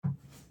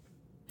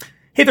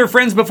Hey there,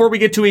 friends. Before we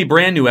get to a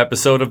brand new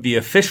episode of the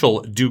official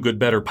Do Good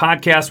Better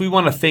podcast, we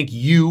want to thank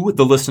you,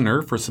 the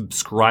listener, for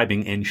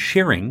subscribing and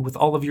sharing with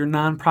all of your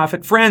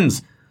nonprofit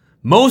friends.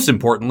 Most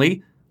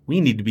importantly, we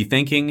need to be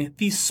thanking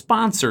the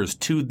sponsors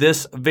to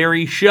this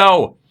very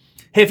show.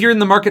 Hey, if you're in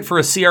the market for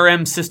a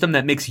CRM system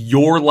that makes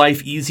your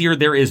life easier,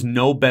 there is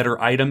no better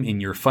item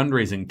in your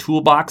fundraising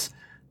toolbox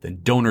than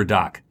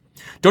DonorDoc.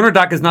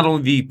 DonorDoc is not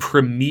only the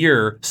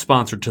premier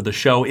sponsor to the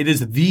show, it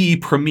is the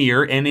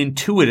premier and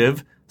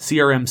intuitive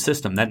CRM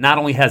system that not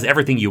only has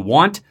everything you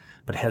want,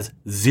 but has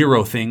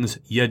zero things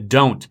you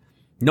don't.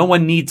 No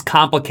one needs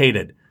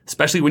complicated,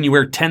 especially when you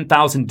wear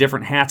 10,000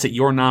 different hats at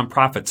your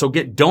nonprofit. So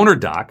get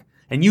DonorDoc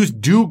and use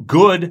Do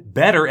Good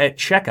Better at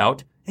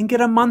checkout and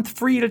get a month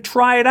free to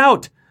try it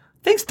out.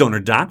 Thanks,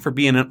 DonorDoc, for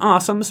being an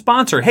awesome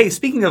sponsor. Hey,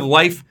 speaking of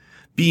life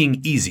being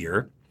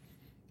easier,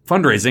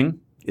 fundraising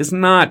is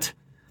not.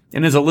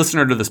 And as a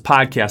listener to this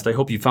podcast, I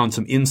hope you found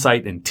some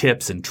insight and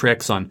tips and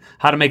tricks on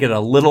how to make it a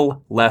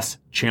little less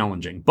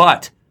challenging.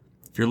 But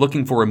if you're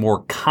looking for a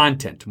more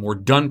content, more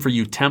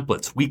done-for-you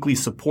templates, weekly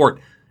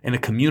support, and a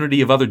community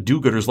of other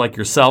do-gooders like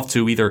yourself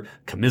to either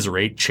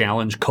commiserate,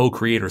 challenge,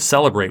 co-create, or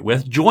celebrate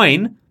with,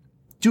 join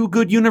Do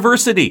Good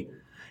University.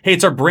 Hey,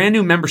 it's our brand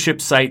new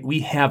membership site.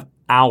 We have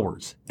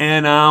hours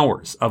and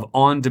hours of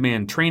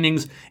on-demand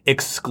trainings,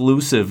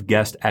 exclusive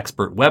guest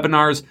expert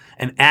webinars,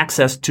 and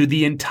access to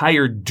the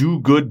entire Do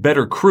Good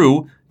Better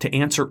crew to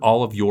answer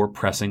all of your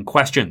pressing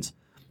questions.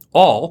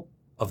 All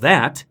of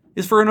that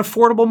is for an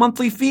affordable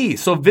monthly fee.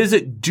 So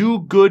visit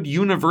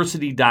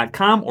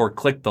dogooduniversity.com or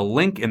click the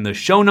link in the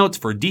show notes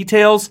for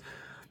details.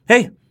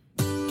 Hey,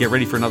 get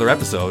ready for another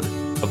episode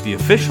of the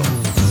official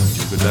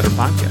Do Good Better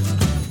podcast.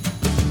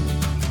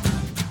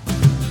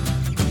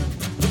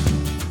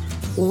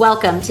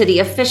 Welcome to the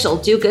official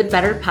Do Good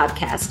Better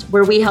podcast,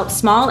 where we help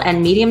small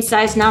and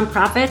medium-sized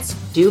nonprofits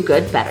do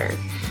good better.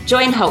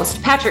 Join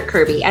host Patrick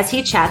Kirby as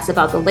he chats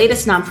about the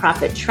latest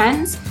nonprofit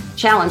trends,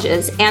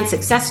 challenges, and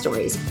success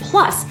stories.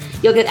 Plus,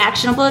 you'll get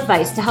actionable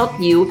advice to help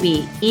you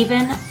be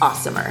even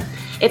awesomer.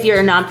 If you're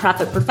a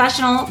nonprofit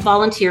professional,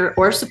 volunteer,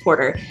 or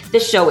supporter,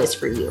 this show is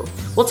for you.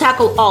 We'll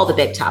tackle all the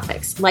big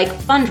topics like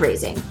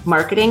fundraising,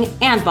 marketing,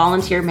 and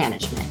volunteer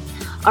management.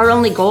 Our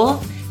only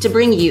goal? To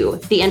bring you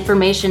the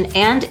information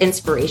and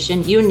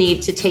inspiration you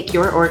need to take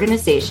your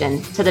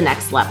organization to the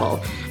next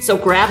level. So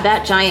grab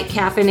that giant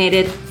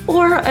caffeinated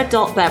or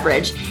adult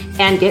beverage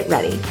and get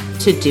ready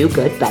to do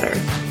good better.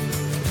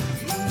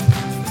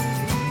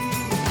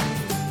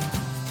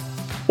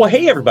 Well,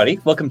 hey,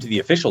 everybody. Welcome to the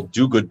official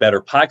Do Good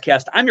Better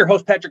podcast. I'm your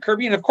host, Patrick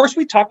Kirby. And of course,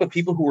 we talk with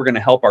people who are going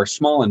to help our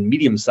small and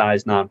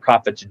medium-sized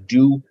nonprofits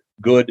do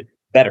good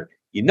better.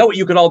 You know what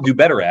you could all do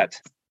better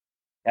at?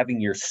 Having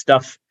your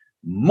stuff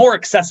more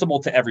accessible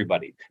to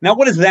everybody. Now,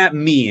 what does that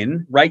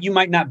mean, right? You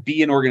might not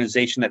be an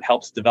organization that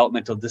helps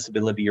developmental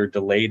disability or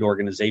delayed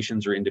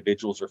organizations or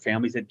individuals or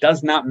families. It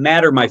does not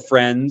matter, my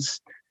friends.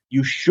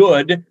 You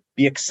should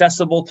be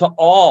accessible to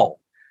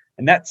all.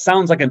 And that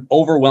sounds like an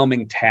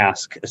overwhelming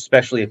task,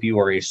 especially if you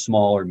are a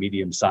small or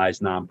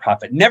medium-sized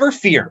nonprofit. Never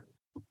fear,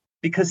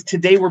 because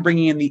today we're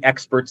bringing in the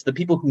experts, the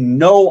people who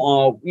know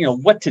all,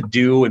 what to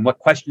do and what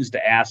questions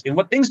to ask and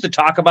what things to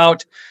talk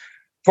about.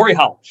 Tory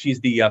Howell, she's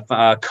the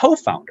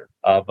co-founder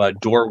of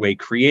Doorway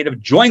Creative,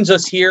 joins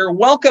us here.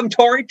 Welcome,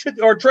 Tory, to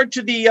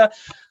the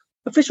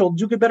official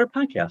Do Good Better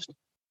podcast.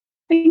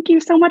 Thank you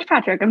so much,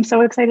 Patrick. I'm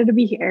so excited to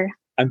be here.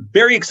 I'm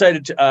very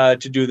excited to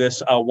do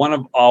this. One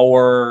of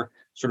our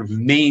sort of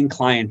main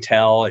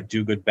clientele at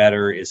Do Good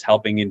Better is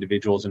helping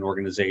individuals and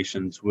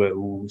organizations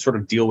who sort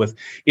of deal with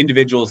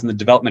individuals in the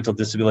developmental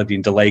disability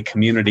and delay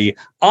community.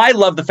 I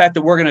love the fact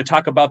that we're going to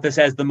talk about this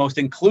as the most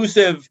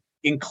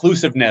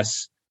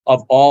inclusiveness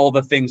of all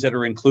the things that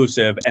are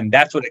inclusive. And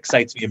that's what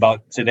excites me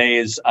about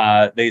today's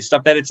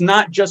stuff, that it's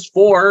not just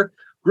for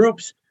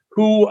groups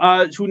who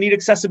need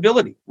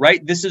accessibility,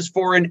 right? This is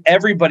for an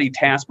everybody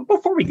task. But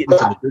before we get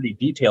into the dirty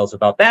details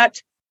about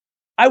that,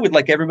 I would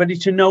like everybody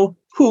to know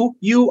who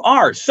you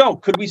are. So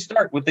could we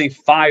start with a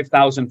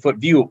 5,000-foot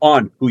view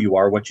on who you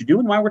are, what you do,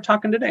 and why we're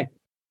talking today?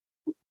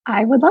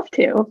 I would love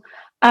to.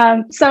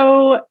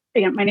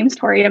 My name is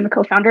Tory. I'm the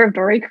co-founder of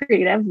Doorway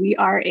Creative. We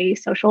are a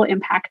social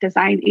impact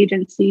design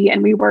agency,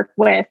 and we work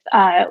with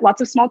lots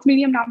of small to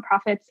medium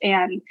nonprofits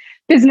and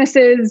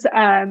businesses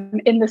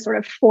in the sort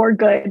of for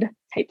good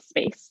type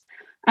space.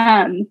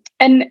 As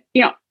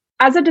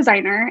a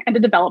designer and a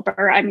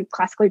developer, I'm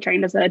classically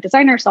trained as a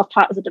designer,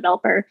 self-taught as a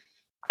developer.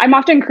 I'm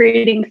often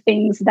creating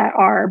things that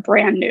are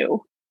brand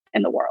new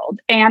in the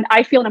world. And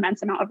I feel an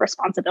immense amount of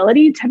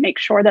responsibility to make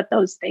sure that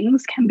those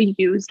things can be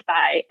used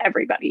by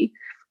everybody.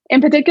 In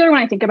particular,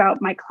 when I think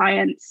about my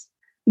clients,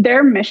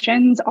 their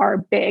missions are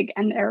big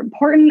and they're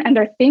important and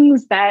they're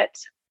things that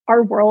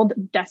our world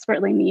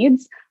desperately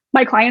needs.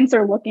 My clients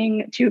are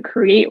looking to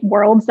create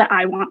worlds that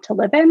I want to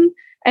live in.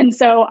 And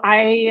so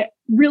I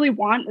really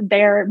want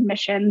their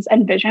missions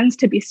and visions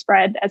to be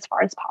spread as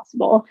far as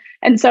possible.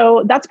 And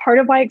so that's part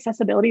of why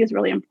accessibility is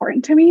really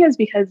important to me, is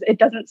because it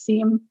doesn't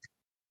seem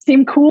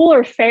seem cool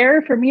or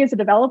fair for me as a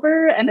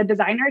developer and a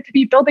designer to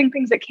be building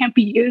things that can't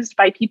be used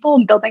by people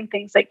and building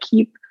things that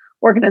keep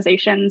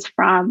organizations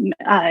from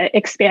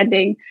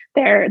expanding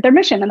their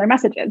mission and their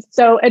messages.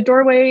 So at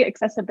Doorway,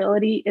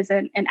 accessibility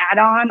isn't an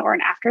add-on or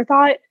an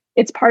afterthought.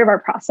 It's part of our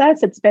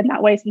process. It's been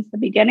that way since the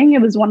beginning.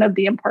 It was one of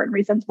the important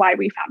reasons why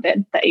we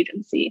founded the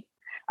agency.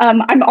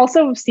 I'm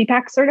also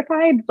CPAC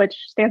certified, which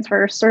stands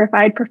for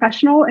Certified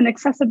Professional in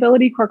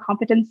Accessibility Core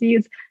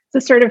Competencies. It's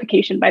a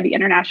certification by the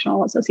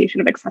International Association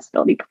of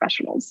Accessibility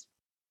Professionals.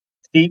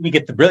 See, we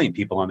get the brilliant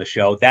people on the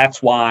show.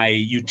 That's why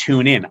you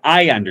tune in.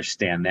 I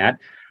understand that.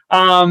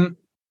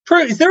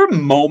 Troy, is there a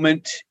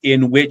moment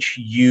in which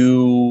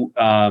you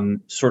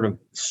sort of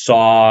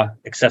saw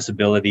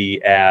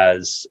accessibility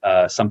as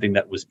something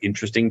that was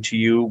interesting to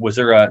you? Was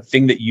there a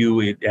thing that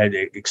you had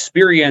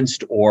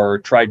experienced or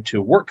tried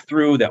to work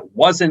through that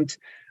wasn't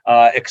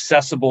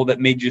accessible that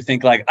made you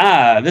think like,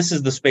 this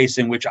is the space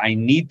in which I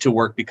need to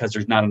work because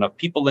there's not enough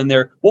people in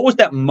there? What was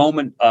that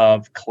moment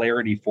of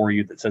clarity for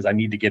you that says, I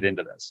need to get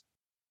into this?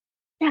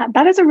 Yeah,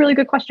 that is a really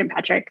good question,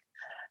 Patrick.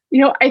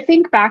 I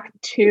think back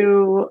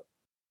to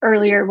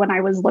earlier when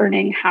I was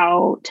learning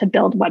how to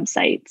build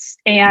websites,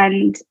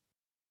 and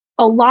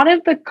a lot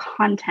of the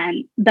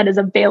content that is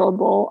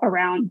available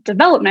around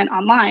development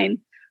online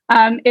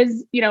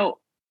is,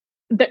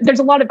 there's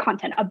a lot of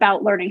content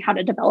about learning how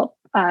to develop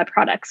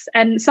products.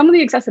 And some of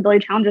the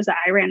accessibility challenges that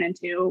I ran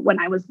into when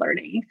I was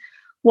learning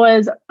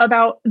was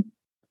about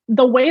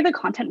the way the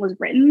content was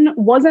written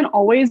wasn't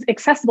always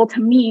accessible to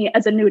me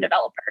as a new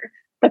developer.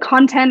 The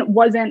content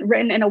wasn't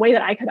written in a way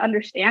that I could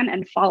understand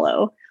and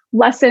follow.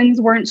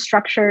 Lessons weren't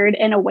structured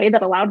in a way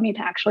that allowed me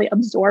to actually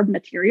absorb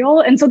material.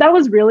 And so that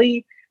was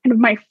really kind of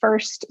my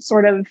first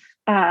sort of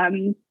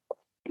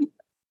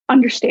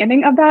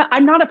understanding of that.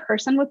 I'm not a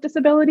person with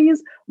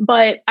disabilities,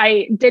 but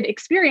I did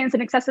experience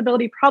an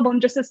accessibility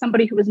problem just as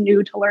somebody who was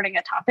new to learning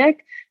a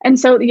topic. And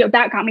so,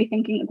 that got me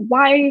thinking,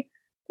 why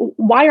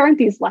aren't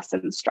these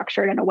lessons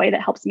structured in a way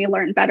that helps me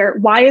learn better?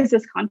 Why is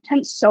this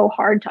content so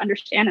hard to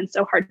understand and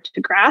so hard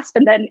to grasp?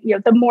 And then,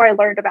 the more I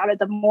learned about it,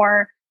 the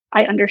more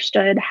I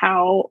understood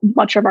how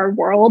much of our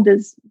world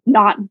is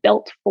not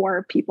built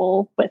for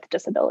people with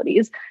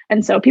disabilities.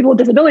 And so people with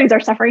disabilities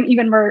are suffering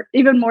even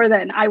more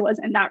than I was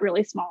in that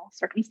really small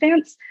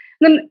circumstance.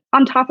 And then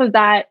on top of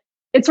that,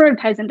 it sort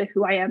of ties into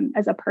who I am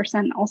as a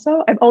person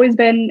also. I've always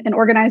been an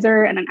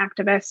organizer and an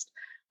activist.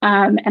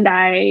 And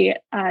I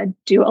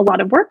do a lot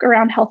of work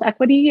around health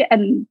equity,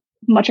 and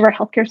much of our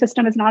healthcare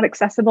system is not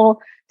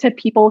accessible to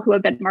people who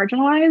have been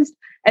marginalized.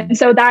 And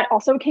so that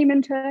also came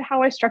into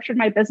how I structured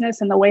my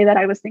business and the way that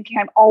I was thinking.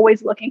 I'm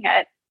always looking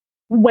at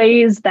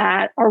ways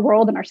that our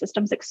world and our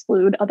systems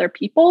exclude other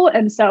people.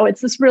 And so it's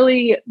this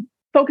really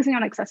focusing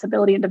on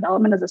accessibility and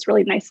development is this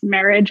really nice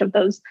marriage of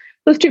those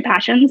two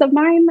passions of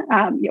mine,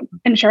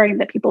 ensuring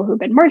that people who've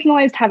been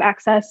marginalized have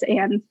access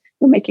and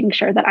making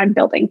sure that I'm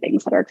building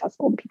things that are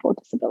accessible to people with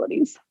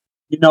disabilities.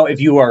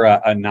 If you are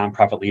a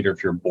nonprofit leader,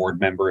 if you're a board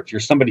member, if you're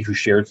somebody who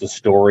shares the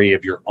story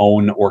of your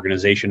own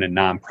organization and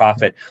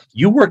nonprofit,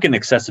 you work in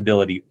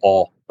accessibility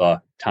all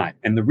the time.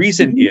 And the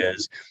reason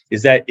is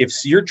that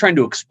if you're trying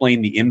to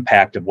explain the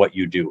impact of what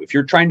you do, if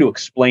you're trying to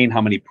explain how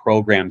many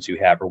programs you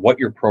have or what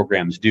your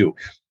programs do,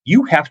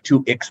 you have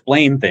to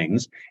explain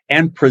things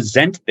and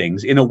present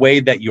things in a way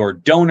that your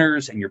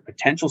donors and your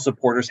potential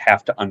supporters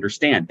have to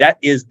understand. That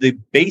is the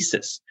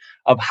basis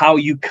of how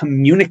you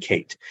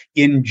communicate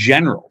in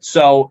general.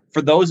 So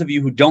for those of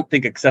you who don't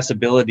think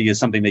accessibility is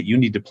something that you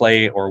need to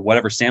play or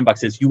whatever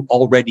sandbox is, you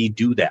already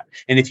do that.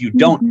 And if you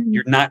don't,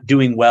 you're not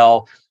doing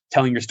well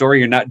telling your story,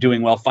 you're not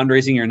doing well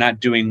fundraising, you're not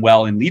doing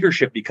well in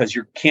leadership because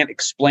you can't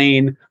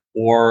explain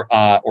or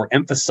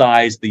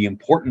emphasize the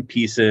important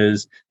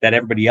pieces that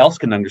everybody else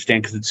can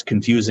understand because it's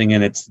confusing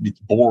and it's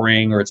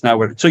boring or it's not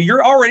what. So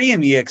you're already in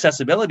the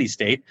accessibility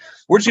state.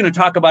 We're just going to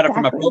talk about it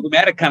from a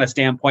programmatic kind of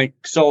standpoint.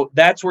 So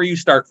that's where you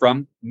start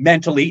from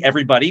mentally,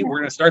 everybody. Yeah. We're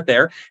going to start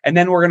there. And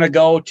then we're going to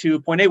go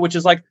to point A, which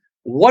is like,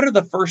 what are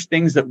the first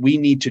things that we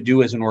need to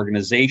do as an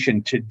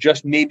organization to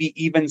just maybe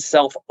even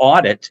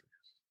self-audit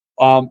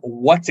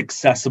what's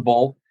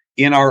accessible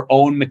in our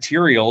own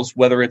materials,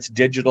 whether it's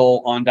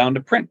digital on down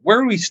to print?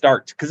 Where do we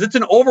start? Because it's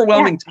an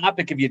overwhelming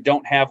topic if you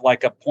don't have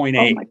like a point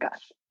A. Oh my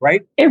gosh.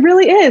 Right? It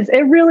really is.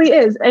 It really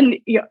is. And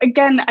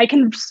again, I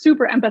can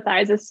super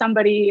empathize as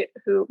somebody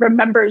who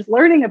remembers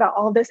learning about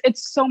all of this.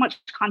 It's so much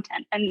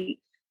content, and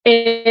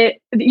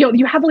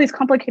you have all these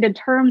complicated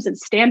terms and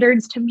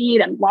standards to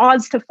meet and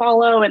laws to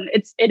follow, and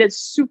it is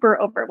super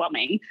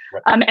overwhelming.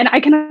 Right. And I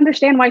can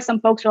understand why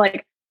some folks are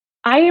like,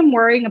 I am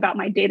worrying about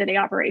my day-to-day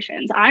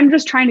operations. I'm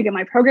just trying to get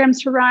my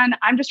programs to run.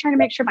 I'm just trying to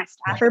make sure my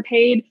staff are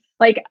paid.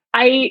 Like,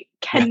 I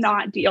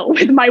cannot deal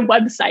with my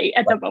website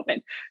at the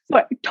moment. So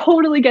I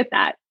totally get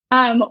that.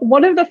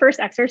 One of the first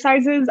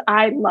exercises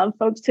I love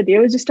folks to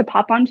do is just to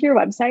pop onto your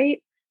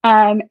website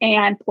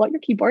and pull out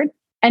your keyboard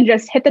and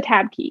just hit the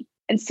tab key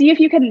and see if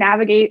you can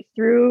navigate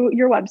through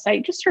your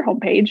website, just your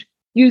homepage,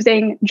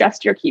 using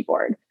just your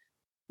keyboard.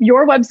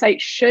 your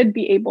website should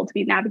be able to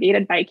be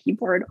navigated by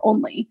keyboard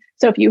only.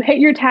 So if you hit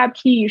your tab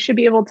key, you should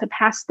be able to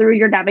pass through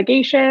your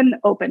navigation,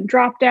 open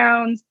drop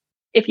downs.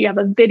 If you have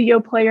a video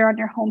player on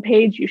your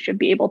homepage, you should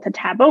be able to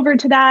tab over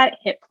to that,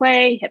 hit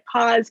play, hit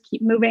pause,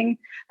 keep moving.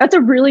 That's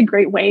a really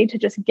great way to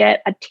just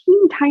get a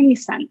teeny tiny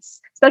sense,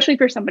 especially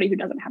if you're somebody who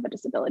doesn't have a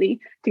disability,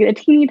 to get a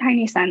teeny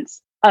tiny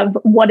sense of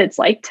what it's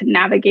like to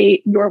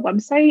navigate your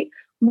website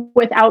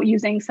without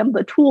using some of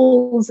the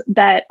tools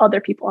that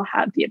other people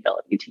have the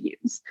ability to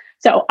use.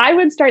 So I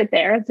would start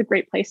there. It's a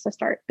great place to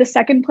start. The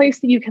second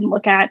place that you can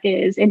look at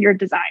is in your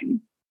design.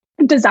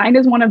 Design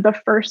is one of the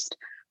first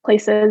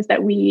places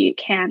that we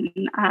can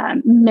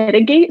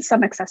mitigate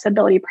some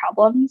accessibility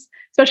problems,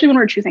 especially when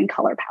we're choosing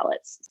color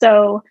palettes.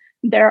 So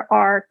there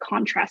are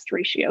contrast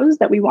ratios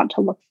that we want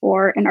to look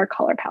for in our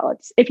color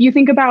palettes. If you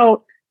think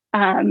about,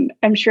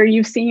 I'm sure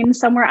you've seen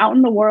somewhere out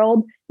in the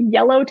world,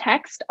 yellow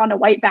text on a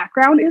white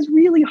background is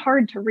really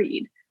hard to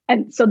read.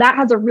 And so that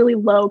has a really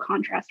low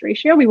contrast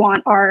ratio. We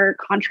want our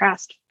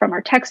contrast from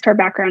our text to our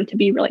background to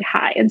be really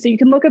high. And so you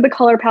can look at the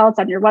color palettes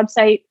on your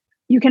website.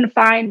 You can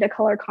find a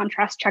color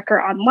contrast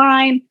checker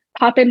online,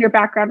 pop in your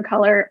background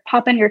color,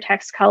 pop in your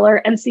text color,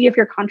 and see if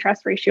your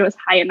contrast ratio is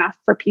high enough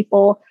for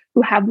people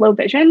who have low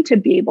vision to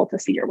be able to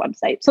see your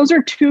website. So those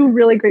are two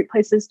really great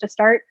places to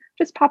start.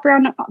 Just pop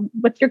around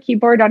with your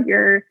keyboard on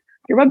your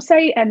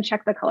website and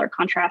check the color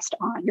contrast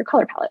on your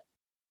color palette.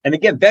 And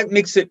again, that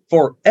makes it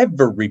for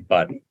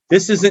everybody.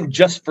 This isn't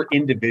just for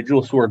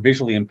individuals who are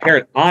visually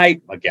impaired.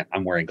 I'm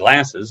wearing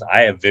glasses.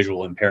 I have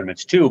visual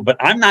impairments too, but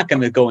I'm not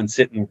going to go and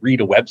sit and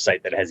read a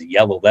website that has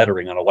yellow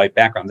lettering on a white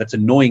background. That's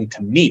annoying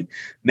to me.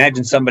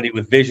 Imagine somebody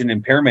with vision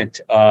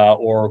impairment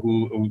or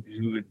who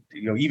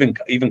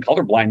even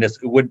color blindness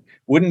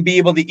wouldn't be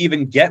able to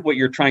even get what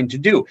you're trying to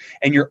do.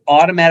 And you're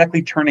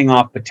automatically turning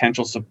off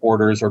potential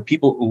supporters or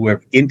people who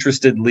have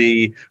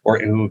interestedly or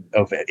who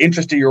have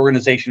interest in your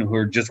organization who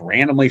are just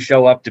randomly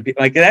show up to be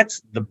like,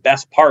 that's the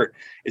best part,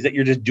 is that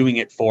you're just doing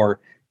it for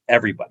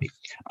everybody.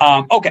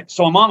 Okay,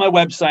 so I'm on my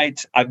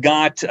website. I've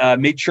got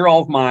made sure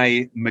all of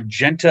my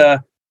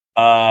magenta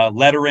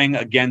lettering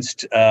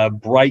against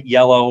bright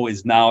yellow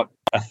is not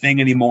a thing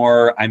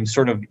anymore. I'm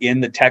sort of in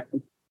the tech.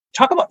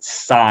 Talk about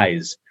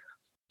size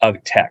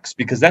of text,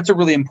 because that's a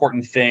really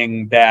important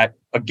thing that,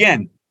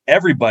 again,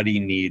 everybody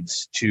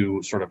needs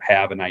to sort of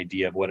have an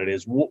idea of what it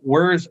is.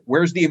 Where's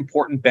the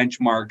important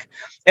benchmark?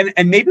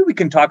 And maybe we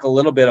can talk a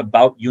little bit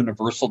about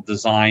universal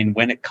design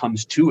when it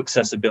comes to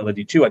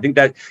accessibility too. I think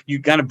that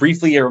you kind of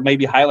briefly or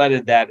maybe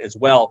highlighted that as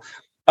well.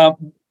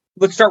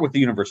 Let's start with the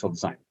universal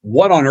design.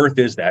 What on earth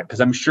is that?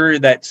 Because I'm sure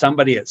that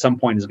somebody at some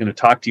point is going to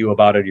talk to you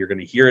about it. You're going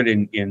to hear it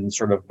in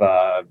sort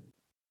of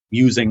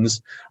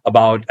musings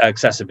about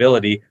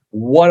accessibility.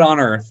 What on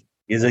earth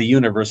is a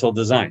universal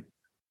design?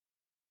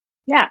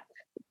 Yeah.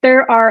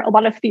 There are a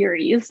lot of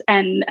theories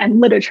and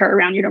literature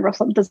around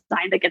universal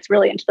design that gets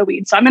really into the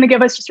weeds. So I'm going to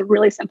give us just a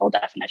really simple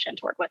definition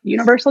to work with.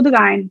 Universal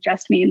design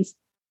just means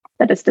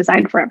that it's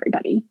designed for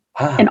everybody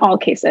in all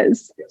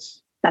cases.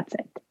 Yes. That's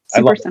it.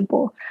 Super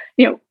simple.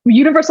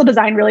 Universal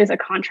design really is a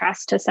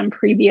contrast to some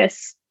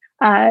previous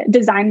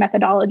design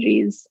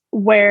methodologies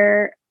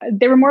where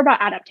they were more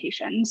about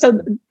adaptation. So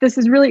this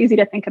is really easy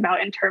to think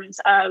about in terms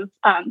of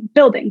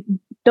building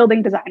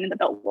design in the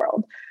built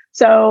world.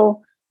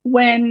 So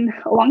when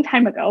a long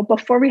time ago,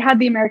 before we had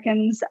the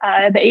Americans,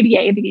 the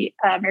ADA, the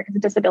Americans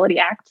with Disability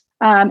Act,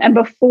 and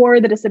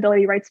before the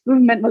disability rights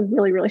movement was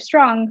really, really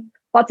strong,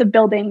 lots of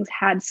buildings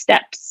had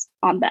steps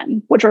on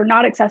them, which are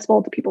not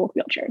accessible to people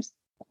with wheelchairs.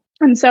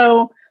 And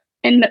so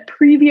in the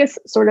previous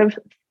sort of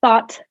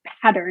thought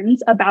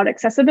patterns about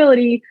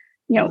accessibility,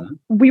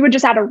 we would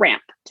just add a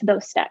ramp to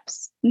those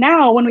steps.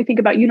 Now, when we think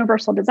about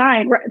universal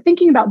design, we're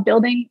thinking about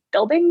building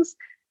buildings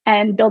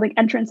and building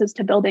entrances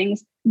to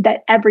buildings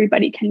that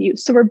everybody can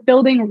use. So we're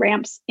building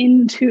ramps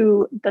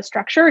into the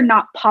structure,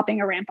 not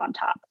popping a ramp on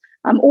top.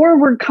 Or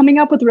we're coming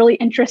up with really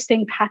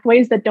interesting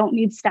pathways that don't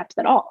need steps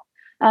at all.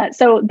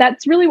 So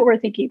that's really what we're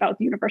thinking about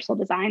with universal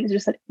design, is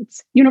just that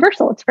it's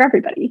universal, it's for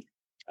everybody.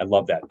 I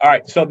love that. All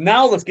right. So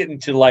now let's get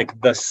into like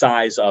the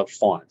size of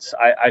fonts.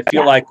 I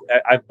feel like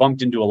I've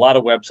bumped into a lot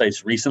of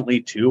websites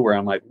recently too, where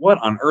I'm like, what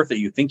on earth are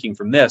you thinking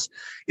from this?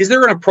 Is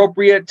there an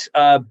appropriate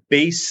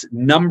base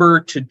number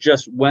to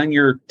just when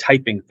you're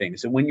typing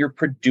things and when you're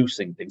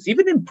producing things,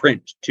 even in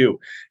print too?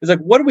 It's like,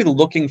 what are we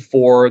looking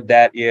for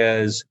that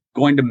is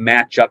going to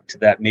match up to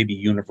that maybe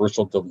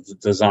universal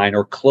design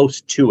or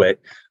close to it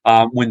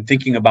when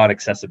thinking about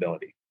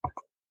accessibility?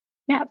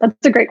 Yeah,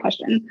 that's a great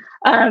question.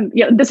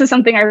 This is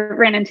something I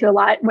ran into a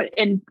lot when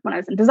I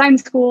was in design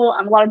school.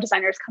 A lot of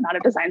designers come out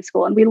of design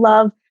school and we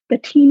love the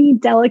teeny,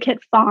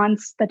 delicate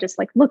fonts that just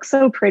like look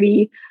so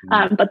pretty,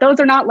 but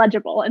those are not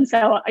legible. And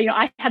so,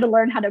 I had to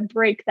learn how to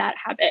break that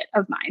habit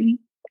of mine.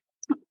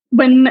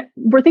 When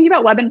we're thinking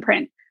about web and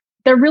print,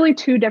 they're really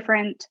two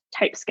different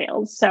type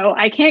scales. So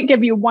I can't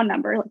give you one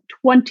number, like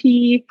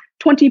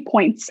 20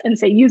 points, and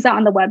say use that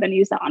on the web and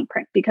use that on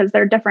print, because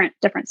they're different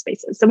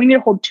spaces. So we need to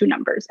hold two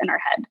numbers in our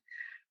head.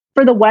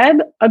 For the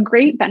web, a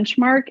great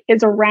benchmark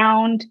is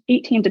around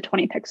 18 to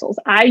 20 pixels.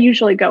 I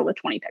usually go with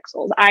 20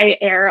 pixels. I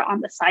err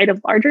on the side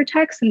of larger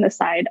text and the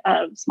side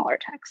of smaller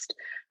text.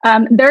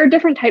 There are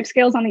different type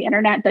scales on the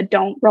internet that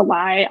don't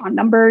rely on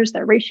numbers,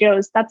 their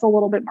ratios. That's a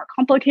little bit more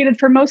complicated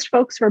for most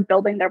folks who are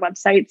building their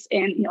websites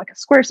in like a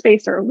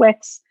Squarespace or a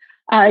Wix.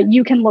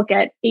 You can look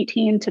at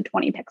 18 to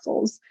 20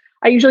 pixels.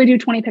 I usually do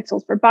 20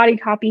 pixels for body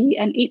copy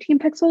and 18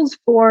 pixels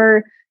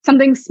for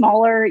something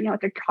smaller,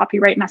 like a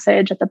copyright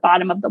message at the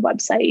bottom of the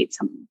website,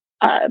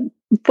 some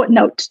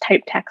footnote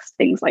type text,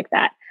 things like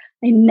that.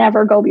 I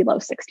never go below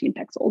 16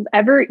 pixels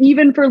ever,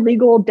 even for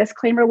legal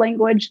disclaimer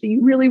language that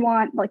you really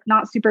want, like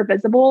not super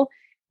visible.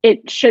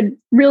 It should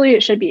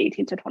be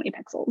 18 to 20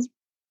 pixels.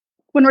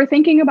 When we're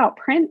thinking about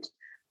print,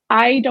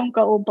 I don't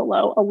go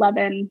below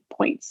 11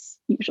 points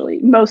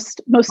usually.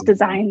 Most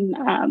design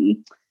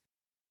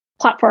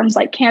platforms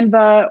like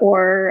Canva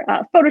or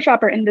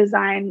Photoshop or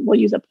InDesign will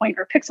use a point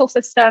or pixel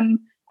system.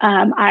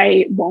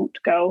 I won't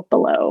go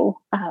below,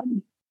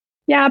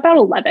 about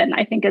 11,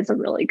 I think is a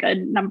really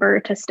good number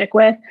to stick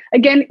with.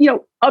 Again,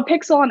 a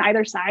pixel on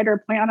either side or a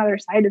point on either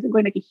side isn't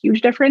going to make a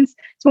huge difference.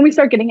 So when we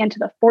start getting into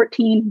the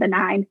 14, the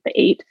 9, the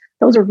 8,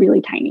 those are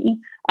really tiny.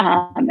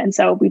 And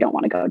so we don't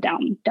want to go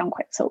down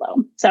quite so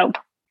low. So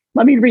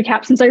let me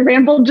recap since I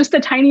rambled just a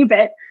tiny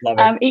bit.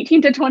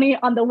 18 to 20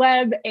 on the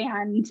web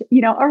and,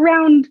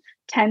 around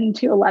 10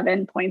 to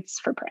 11 points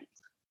for print.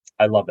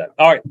 I love that.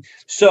 All right.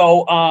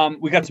 So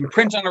we got some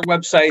print on our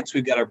websites.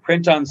 We've got our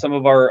print on some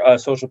of our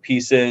social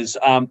pieces.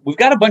 We've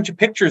got a bunch of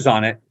pictures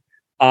on it.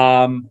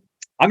 I'm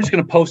just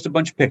going to post a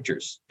bunch of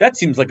pictures. That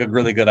seems like a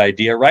really good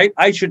idea, right?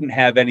 I shouldn't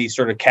have any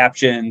sort of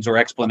captions or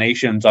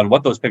explanations on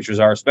what those pictures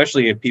are,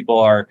 especially if people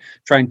are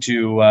trying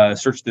to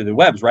search through the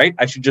webs, right?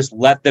 I should just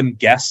let them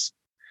guess,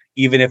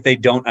 even if they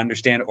don't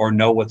understand or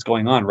know what's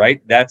going on,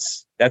 right?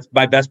 That's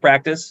my best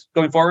practice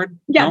going forward.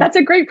 Yeah, that's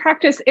a great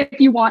practice if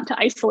you want to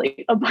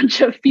isolate a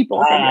bunch of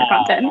people from your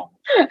content.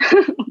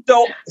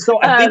 So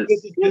I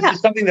think this is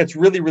something that's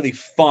really, really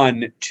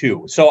fun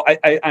too. So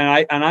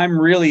I'm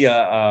really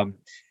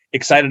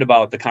excited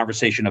about the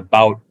conversation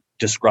about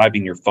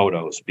describing your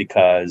photos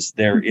because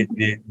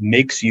it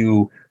makes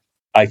you,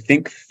 I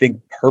think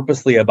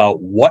purposely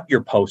about what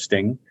you're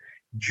posting,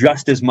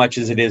 just as much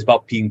as it is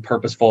about being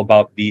purposeful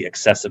about the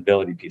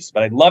accessibility piece.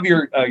 But I love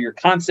your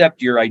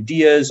concept, your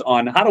ideas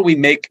on how do we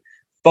make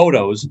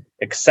photos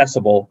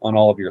accessible on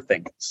all of your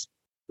things.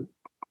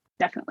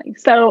 Definitely.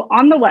 So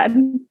on the web,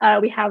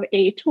 we have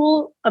a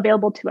tool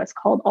available to us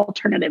called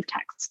alternative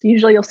text.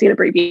 Usually you'll see it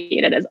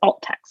abbreviated as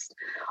alt text.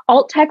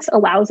 Alt text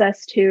allows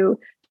us to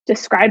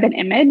describe an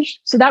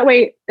image. So that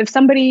way, if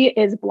somebody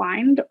is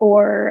blind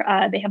or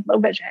they have low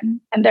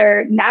vision and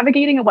they're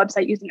navigating a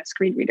website using a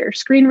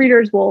screen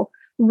readers will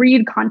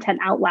read content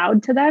out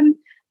loud to them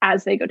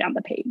as they go down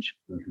the page.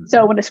 Mm-hmm.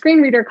 So when a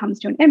screen reader comes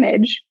to an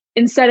image,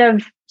 instead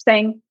of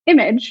saying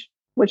image,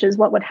 which is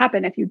what would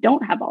happen if you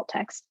don't have alt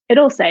text,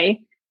 it'll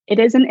say it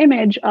is an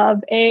image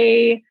of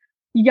a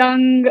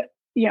young,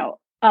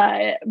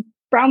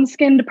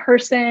 brown-skinned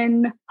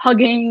person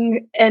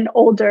hugging an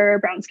older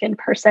brown-skinned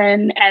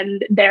person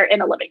and they're in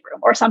a living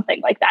room or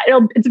something like that.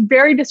 It's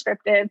very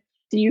descriptive.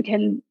 So you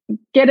can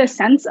get a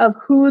sense of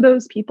who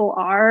those people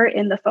are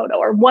in the photo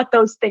or what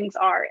those things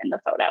are in the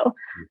photo.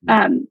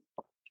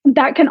 Mm-hmm.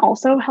 That can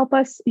also help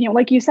us,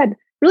 like you said,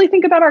 really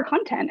think about our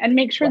content and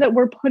make sure that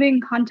we're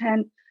putting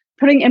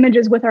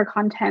images with our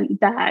content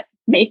that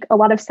make a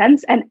lot of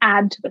sense and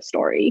add to the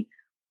story.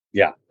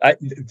 Yeah.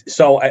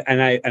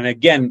 And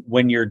again,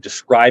 when you're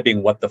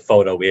describing what the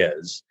photo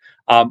is,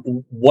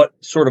 what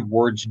sort of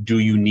words do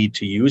you need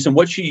to use, and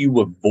what should you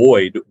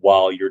avoid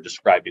while you're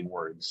describing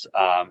words?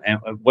 And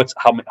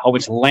how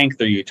much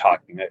length are you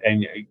talking?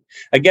 And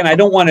again, I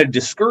don't want to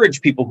discourage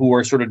people who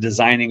are sort of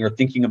designing or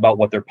thinking about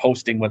what they're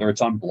posting, whether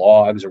it's on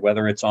blogs or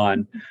whether it's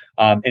on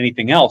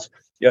anything else.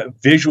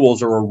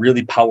 Visuals are a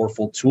really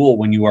powerful tool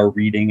when you are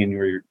reading and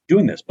you're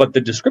doing this, but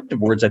the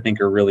descriptive words I think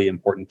are really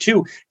important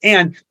too.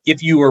 And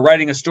if you are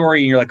writing a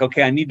story and you're like,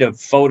 okay, I need a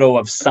photo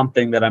of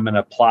something that I'm going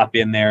to plop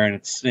in there and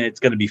it's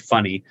going to be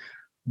funny.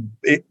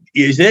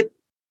 Is it?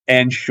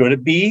 And should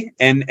it be?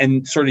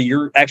 And sort of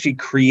you're actually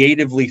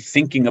creatively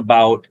thinking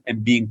about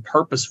and being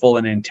purposeful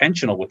and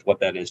intentional with what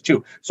that is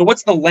too. So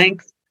what's the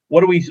length?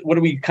 What are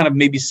we kind of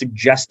maybe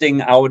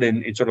suggesting out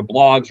in sort of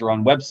blogs or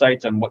on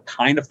websites on what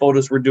kind of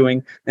photos we're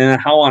doing? And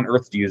how on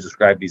earth do you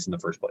describe these in the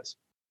first place?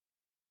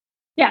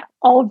 Yeah,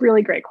 all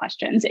really great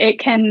questions. It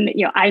can,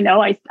 I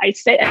know I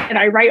sit and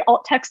I write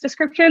alt text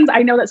descriptions.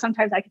 I know that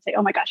sometimes I can say,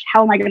 oh my gosh,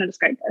 how am I going to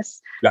describe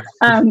this? Yeah.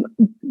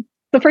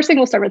 The first thing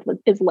we'll start with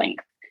is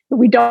length.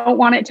 We don't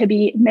want it to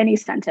be many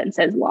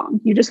sentences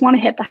long. You just want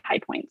to hit the high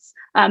points.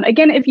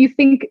 Again, if you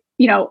think,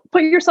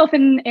 put yourself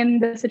in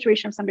the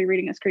situation of somebody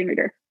reading a screen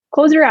reader.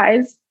 Close your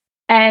eyes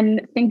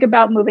and think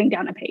about moving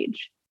down a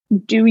page.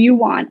 Do you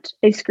want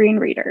a screen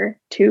reader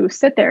to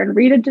sit there and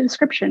read a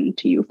description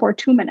to you for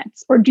 2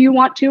 minutes? Or do you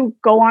want to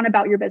go on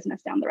about your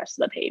business down the rest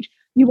of the page?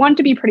 You want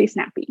to be pretty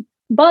snappy,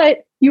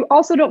 but you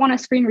also don't want a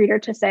screen reader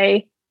to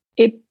say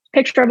a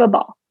picture of a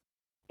ball,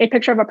 a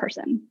picture of a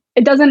person.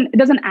 It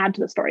doesn't add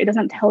to the story. It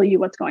doesn't tell you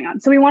what's going on.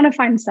 So we want to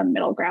find some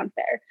middle ground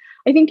there.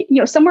 I think,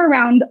 somewhere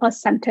around a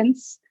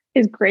sentence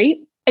is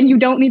great. And you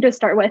don't need to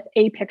start with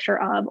a picture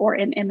of or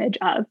an image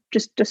of,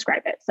 just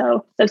describe it.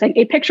 So saying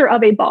a picture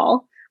of a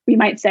ball, we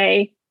might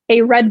say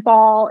a red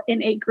ball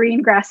in a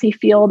green grassy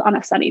field on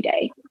a sunny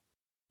day,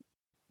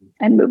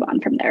 and move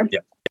on from there. Yeah,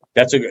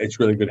 it's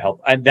really good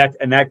help. And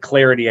that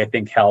clarity, I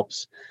think,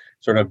 helps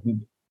sort of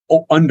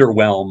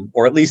underwhelm,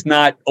 or at least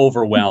not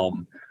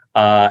overwhelm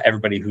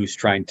everybody who's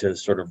trying to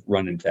sort of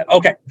run into that.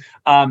 Okay.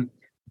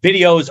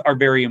 Videos are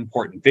very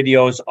important.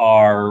 Videos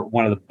are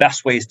one of the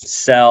best ways to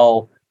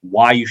sell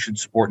why you should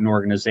support an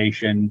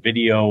organization.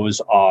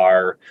 Videos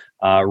are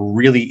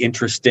really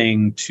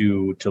interesting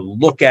to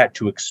look at,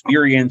 to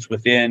experience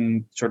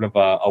within sort of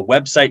a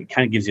website. It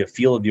kind of gives you a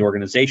feel of the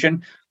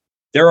organization.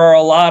 There are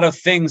a lot of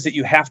things that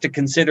you have to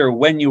consider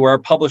when you are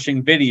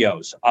publishing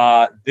videos.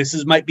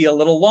 This might be a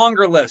little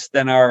longer list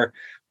than our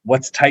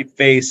what's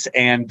typeface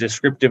and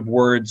descriptive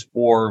words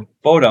for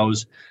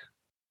photos.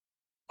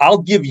 I'll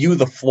give you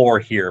the floor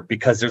here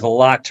because there's a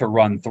lot to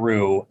run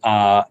through.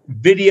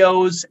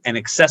 Videos and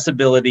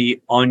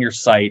accessibility on your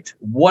site.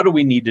 What do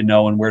we need to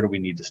know and where do we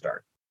need to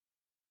start?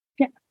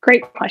 Yeah,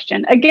 great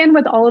question. Again,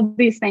 with all of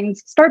these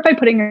things, start by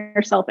putting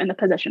yourself in the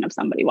position of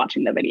somebody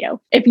watching the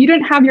video. If you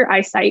didn't have your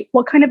eyesight,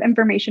 what kind of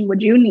information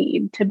would you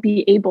need to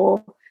be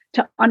able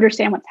to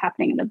understand what's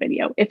happening in the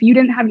video? If you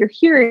didn't have your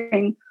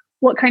hearing,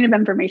 what kind of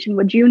information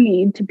would you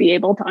need to be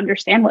able to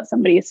understand what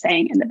somebody is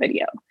saying in the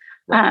video?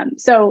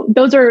 So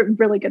those are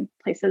really good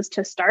places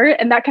to start,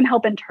 and that can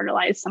help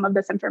internalize some of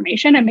this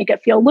information and make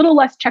it feel a little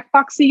less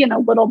checkboxy and a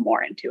little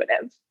more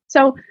intuitive.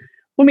 So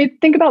when we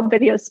think about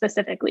videos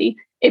specifically,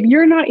 if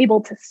you're not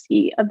able to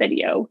see a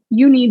video,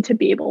 you need to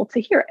be able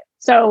to hear it.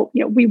 So,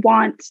 we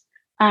want,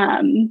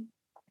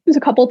 there's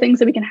a couple things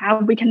that we can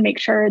have. We can make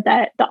sure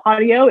that the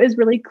audio is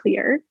really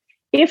clear.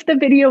 If the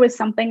video is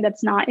something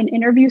that's not an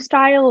interview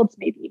style, it's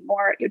maybe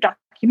more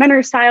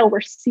documentary style, we're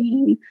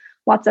seeing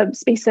lots of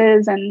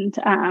spaces and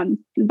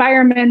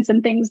environments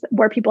and things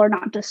where people are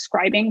not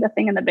describing the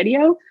thing in the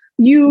video,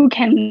 you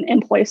can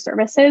employ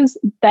services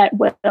that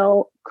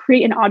will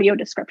create an audio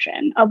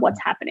description of what's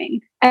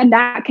happening. And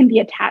that can be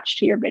attached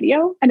to your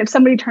video. And if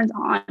somebody turns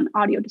on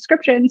audio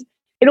descriptions,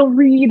 it'll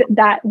read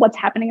that what's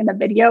happening in the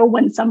video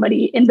when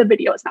somebody in the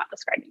video is not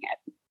describing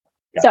it.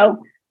 Yeah.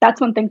 So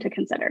that's one thing to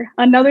consider.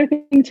 Another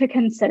thing to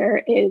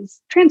consider is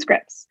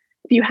transcripts.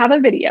 If you have a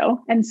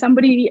video and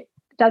somebody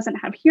doesn't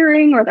have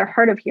hearing or they're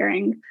hard of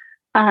hearing,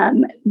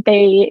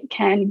 they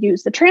can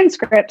use the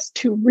transcripts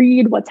to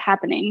read what's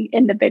happening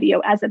in the video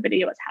as the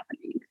video is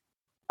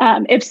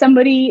happening. If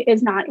somebody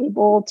is not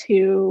able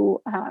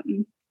to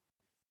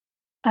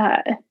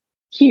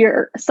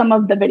hear some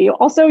of the video,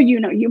 also,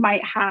 you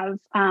might have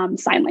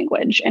sign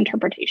language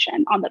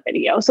interpretation on the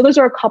video. So those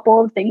are a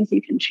couple of things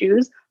you can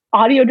choose.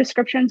 Audio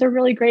descriptions are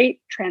really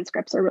great.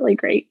 Transcripts are really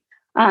great.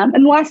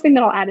 And the last thing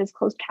that I'll add is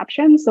closed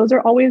captions. Those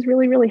are always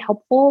really, really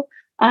helpful.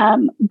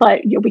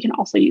 But we can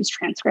also use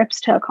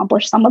transcripts to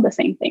accomplish some of the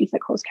same things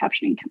that closed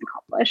captioning can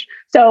accomplish.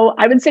 So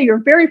I would say your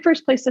very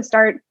first place to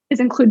start is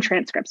include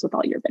transcripts with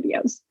all your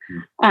videos.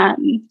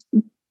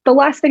 The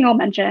last thing I'll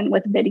mention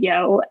with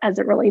video as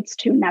it relates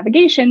to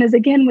navigation is,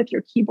 again, with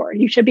your keyboard.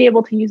 You should be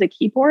able to use a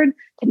keyboard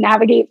to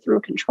navigate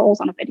through controls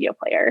on a video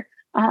player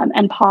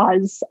and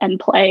pause and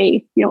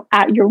play,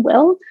 at your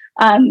will.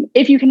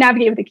 If you can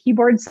navigate with a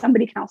keyboard,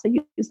 somebody can also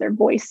use their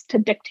voice to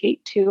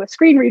dictate to a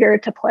screen reader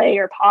to play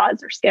or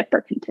pause or skip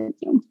or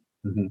continue.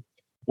 Mm-hmm.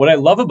 What I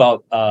love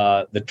about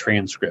the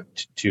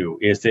transcript, too,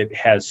 is it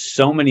has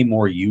so many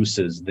more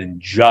uses than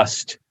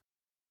just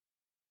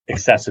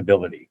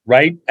accessibility,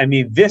 right? I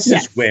mean, this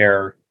is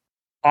where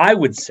I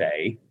would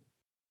say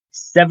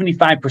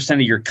 75%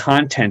 of your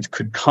content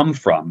could come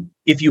from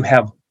if you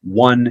have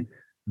one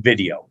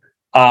video.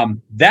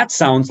 That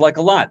sounds like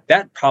a lot.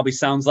 That probably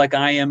sounds like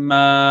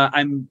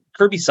I'm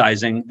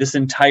Kirby-sizing this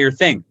entire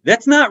thing.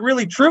 That's not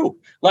really true.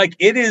 Like,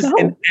 it is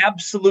an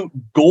absolute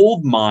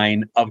gold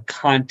mine of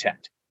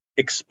content.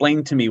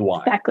 Explain to me why.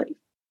 Exactly.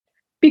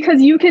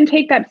 Because you can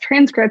take that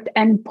transcript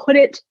and put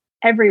it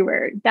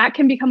everywhere. That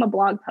can become a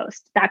blog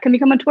post. That can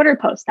become a Twitter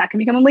post. That can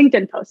become a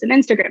LinkedIn post, an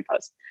Instagram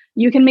post.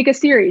 You can make a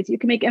series. You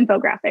can make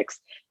infographics.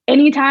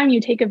 Anytime you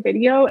take a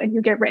video and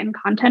you get written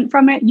content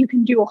from it, you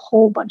can do a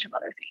whole bunch of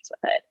other things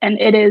with it. And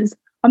it is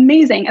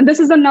amazing. And this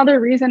is another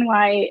reason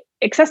why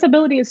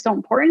accessibility is so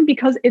important,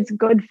 because it's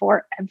good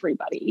for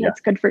everybody. Yeah.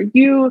 It's good for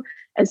you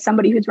as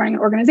somebody who's running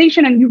an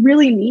organization, and you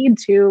really need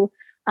to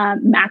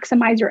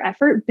maximize your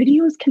effort.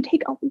 Videos can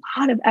take a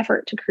lot of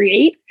effort to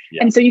create.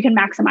 Yes. And so you can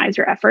maximize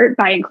your effort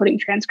by including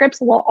transcripts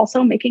while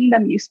also making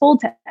them useful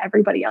to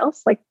everybody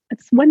else. Like,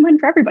 it's win-win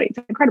for everybody. It's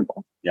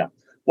incredible. Yeah.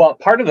 Well,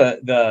 part of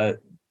the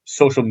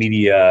social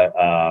media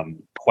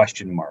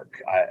question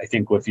mark, I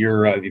think if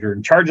you're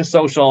in charge of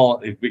social,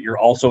 if you're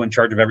also in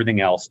charge of everything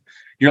else,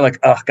 you're like,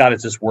 oh God,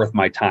 is this worth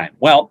my time?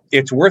 Well,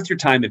 it's worth your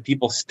time if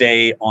people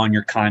stay on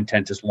your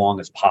content as long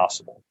as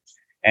possible.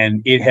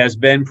 And it has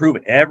been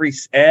proven.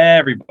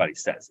 Everybody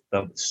says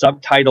the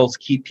subtitles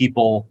keep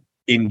people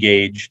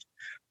engaged.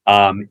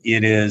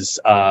 It is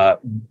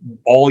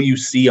all you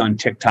see on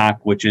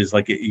TikTok, which is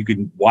like you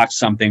can watch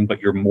something,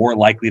 but you're more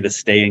likely to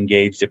stay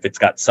engaged if it's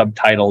got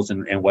subtitles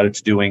and what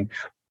it's doing.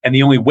 And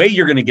the only way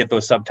you're going to get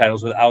those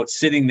subtitles without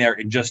sitting there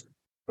and just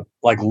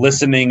like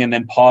listening and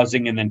then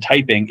pausing and then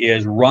typing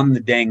is run the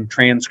dang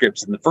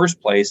transcripts in the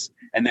first place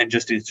and then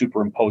just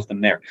superimpose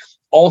them there.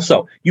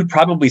 Also, you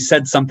probably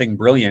said something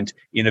brilliant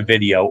in a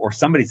video, or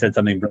somebody said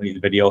something brilliant in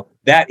a video.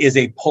 That is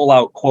a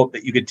pull-out quote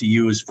that you get to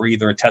use for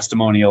either a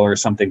testimonial or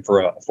something for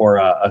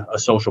a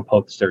social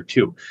post there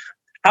too.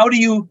 How do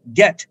you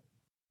get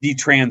the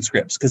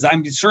transcripts? Because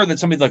I'm sure that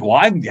somebody's like, well,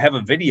 I have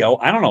a video.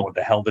 I don't know what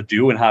the hell to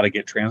do and how to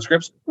get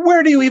transcripts.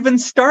 Where do you even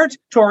start,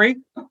 Tory?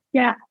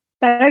 Yeah,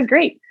 that is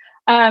great.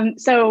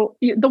 So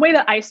the way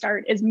that I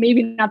start is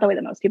maybe not the way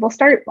that most people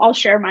start. I'll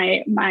share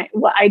my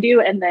what I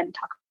do and then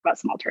talk about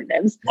some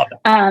alternatives.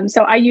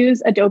 So I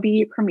use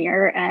Adobe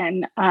Premiere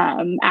and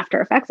Adobe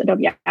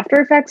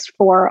After Effects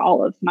for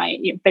all of my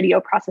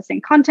video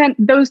processing content.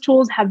 Those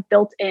tools have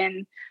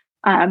built-in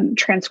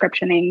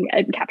transcriptioning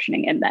and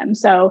captioning in them.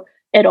 So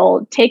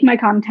it'll take my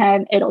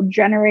content, it'll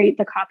generate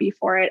the copy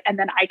for it, and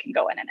then I can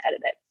go in and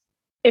edit it.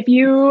 If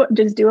you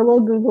just do a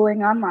little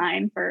Googling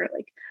online for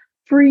like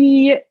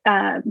free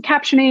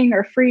captioning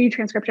or free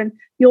transcription,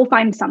 you'll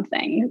find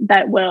something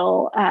that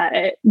will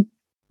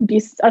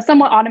be a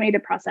somewhat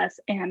automated process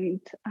and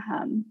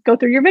go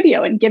through your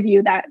video and give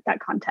you that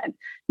content.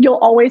 You'll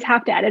always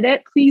have to edit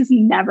it. Please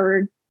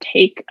never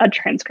take a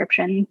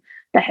transcription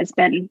that has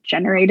been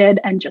generated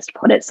and just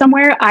put it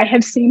somewhere. I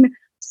have seen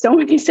so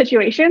many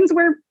situations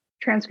where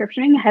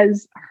transcriptioning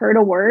has heard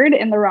a word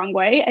in the wrong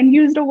way and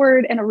used a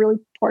word in a really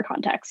poor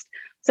context.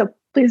 So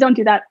please don't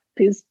do that.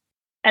 Please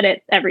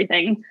edit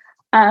everything.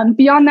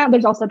 Beyond that,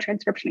 there's also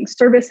transcriptioning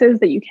services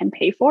that you can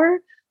pay for,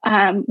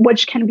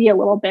 which can be a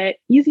little bit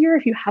easier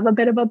if you have a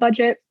bit of a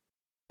budget.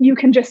 You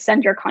can just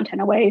send your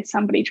content away,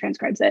 somebody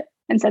transcribes it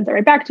and sends it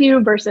right back to you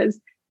versus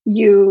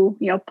you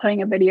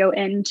putting a video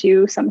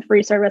into some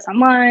free service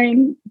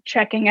online,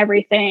 checking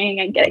everything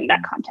and getting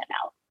that content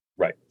out.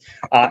 Right.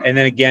 And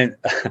then again,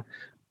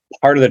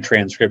 part of the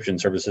transcription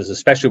services,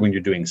 especially when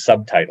you're doing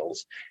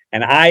subtitles,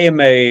 and I am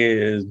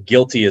as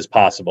guilty as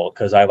possible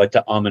because I like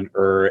to and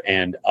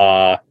and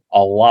a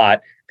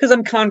lot because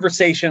I'm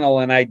conversational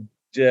and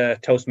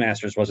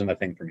Toastmasters wasn't a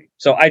thing for me.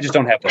 So I just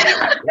don't have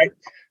that, right?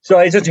 So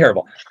it's just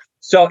terrible.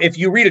 So if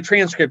you read a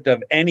transcript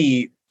of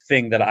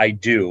anything that I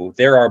do,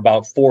 there are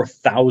about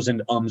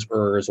 4,000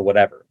 ers, or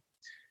whatever.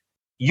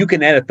 You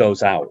can edit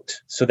those out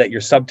so that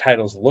your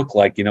subtitles look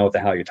like you know what the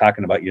hell you're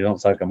talking about. You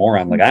don't sound like a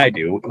moron like I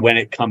do when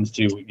it comes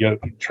to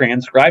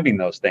transcribing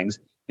those things.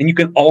 And you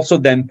can also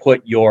then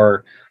put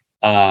your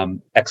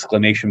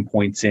exclamation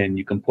points in.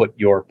 You can put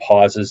your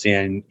pauses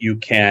in. You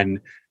can,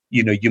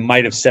 you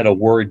might have said a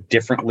word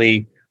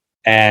differently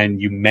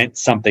and you meant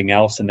something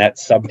else, and that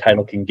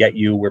subtitle can get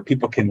you where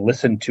people can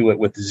listen to it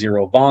with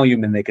zero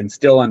volume and they can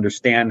still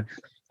understand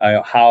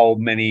how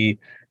many,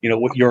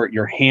 what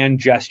your hand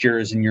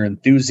gestures and your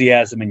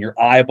enthusiasm and your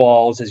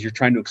eyeballs as you're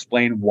trying to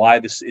explain why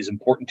this is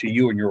important to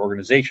you and your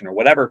organization or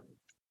whatever.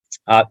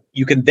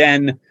 You can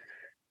then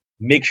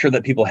make sure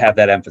that people have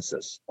that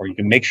emphasis, or you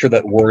can make sure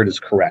that word is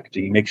correct.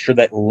 You make sure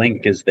that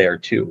link is there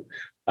too.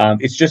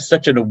 It's just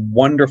such a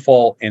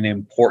wonderful and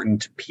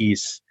important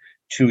piece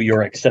to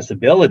your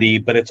accessibility,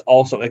 but it's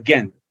also,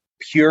 again,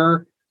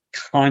 pure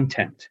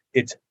content.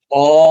 It's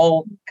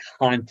all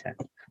content.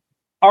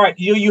 All right,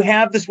 you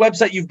have this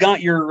website. You've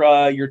got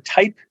your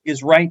type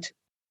is right.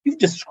 You've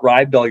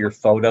described all your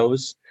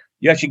photos.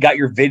 You actually got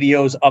your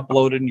videos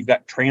uploaded, and you've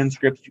got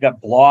transcripts. You've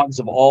got blogs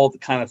of all the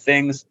kind of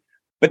things.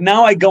 But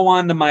now I go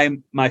on to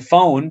my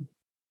phone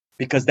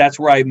because that's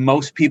where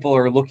most people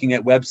are looking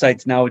at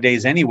websites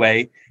nowadays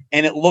anyway,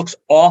 and it looks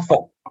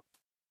awful.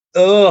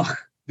 Ugh,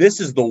 this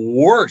is the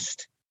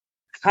worst.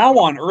 How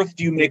on earth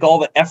do you make all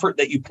the effort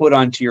that you put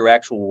onto your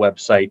actual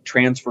website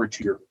transfer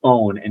to your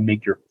phone and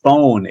make your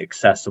phone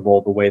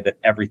accessible the way that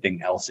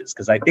everything else is?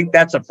 Because I think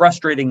that's a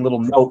frustrating little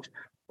note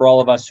for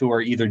all of us who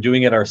are either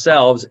doing it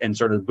ourselves and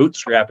sort of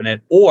bootstrapping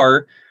it,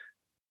 or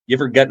you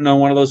ever gotten on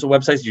one of those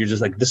websites, you're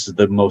just like, this is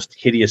the most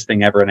hideous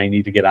thing ever, and I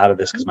need to get out of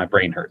this because my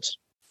brain hurts.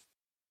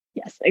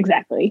 Yes,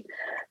 exactly.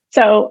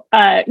 So,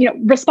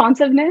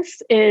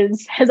 responsiveness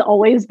has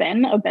always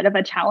been a bit of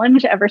a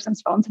challenge ever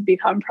since phones have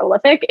become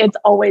prolific. It's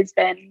always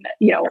been,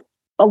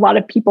 a lot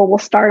of people will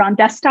start on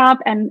desktop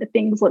and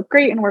things look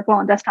great and work well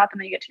on desktop, and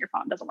then you get to your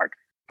phone, it doesn't work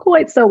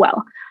quite so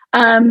well.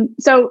 I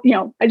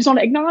just want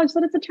to acknowledge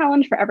that it's a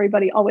challenge for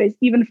everybody, always,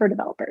 even for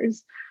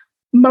developers.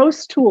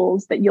 Most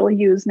tools that you'll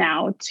use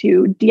now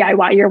to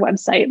DIY your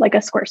website, like a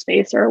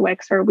Squarespace or a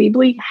Wix or a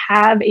Weebly,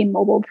 have a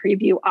mobile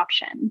preview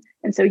option.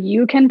 And so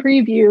you can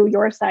preview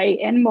your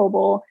site in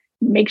mobile,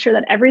 make sure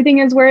that everything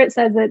is where it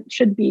says it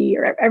should be,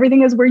 or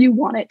everything is where you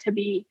want it to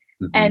be.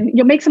 Mm-hmm. And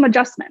you'll make some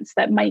adjustments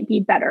that might be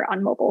better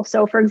on mobile.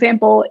 So for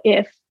example,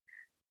 if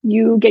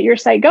you get your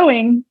site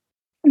going,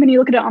 and then you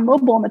look at it on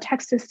mobile and the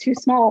text is too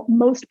small,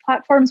 most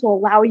platforms will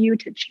allow you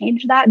to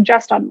change that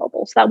just on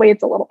mobile. So that way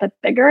it's a little bit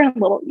bigger and a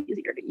little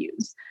easier to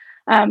use.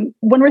 When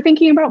we're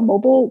thinking about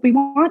mobile, we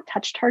want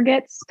touch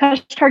targets.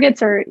 Touch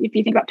targets, or if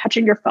you think about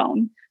touching your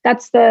phone,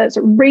 that's the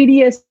sort of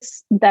radius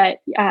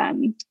that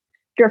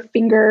your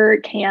finger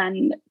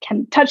can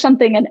touch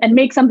something and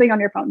make something on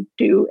your phone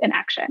do an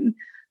action.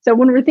 So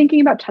when we're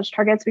thinking about touch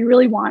targets, we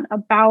really want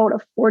about a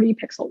 40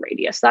 pixel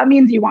radius. So that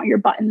means you want your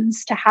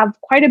buttons to have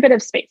quite a bit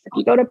of space. If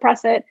you go to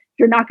press it,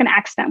 you're not going to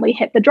accidentally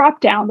hit the drop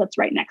down that's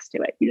right next to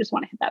it. You just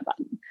want to hit that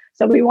button.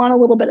 So we want a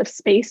little bit of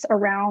space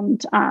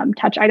around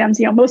touch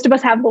items. Most of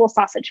us have little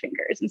sausage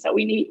fingers, and so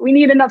we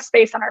need enough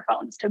space on our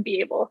phones to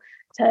be able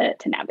to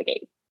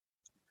navigate.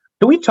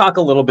 Can we talk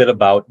a little bit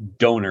about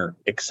donor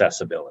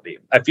accessibility?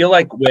 I feel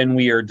like when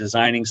we are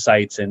designing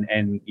sites and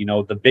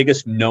the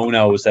biggest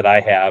no-nos that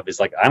I have is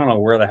like, I don't know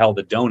where the hell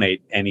to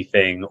donate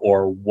anything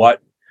or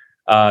what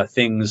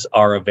things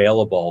are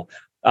available.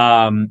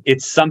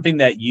 It's something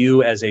that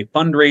you as a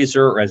fundraiser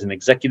or as an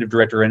executive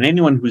director and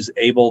anyone who's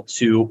able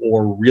to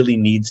or really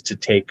needs to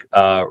take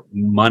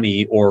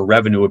money or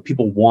revenue, if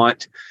people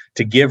want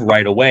to give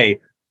right away,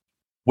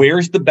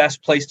 where's the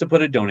best place to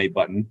put a donate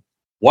button?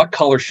 What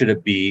color should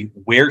it be?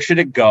 Where should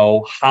it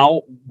go?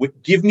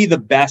 Give me the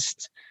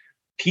best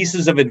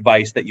pieces of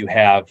advice that you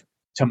have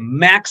to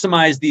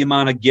maximize the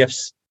amount of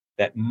gifts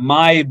that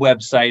my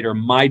website or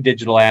my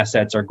digital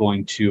assets are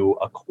going to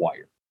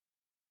acquire.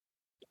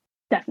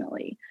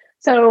 Definitely.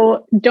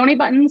 So donate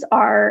buttons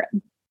are,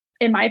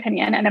 in my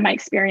opinion and in my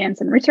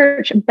experience and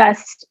research,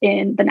 best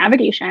in the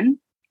navigation,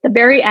 the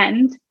very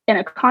end, in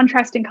a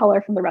contrasting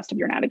color from the rest of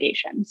your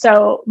navigation.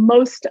 So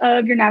most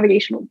of your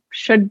navigation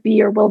should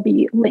be or will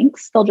be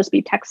links. They'll just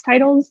be text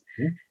titles.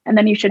 Mm-hmm. And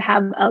then you should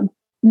have a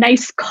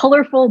nice,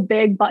 colorful,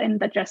 big button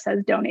that just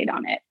says donate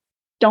on it.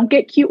 Don't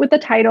get cute with the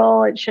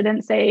title. It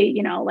shouldn't say,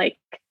 like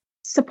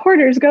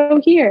supporters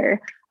go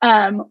here.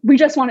 We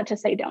just want it to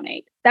say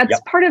donate. That's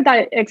part of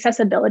that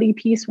accessibility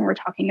piece when we're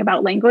talking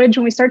about language.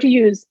 When we start to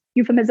use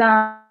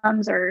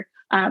euphemisms or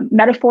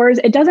metaphors,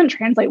 it doesn't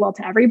translate well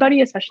to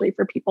everybody, especially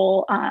for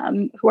people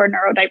who are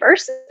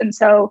neurodiverse. And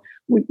so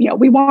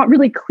we want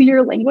really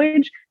clear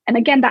language. And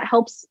again, that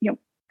helps,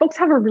 folks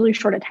have a really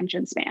short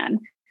attention span.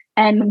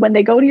 And when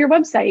they go to your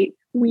website,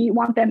 we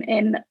want them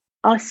in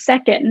a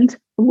second,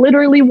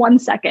 literally 1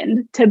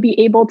 second, to be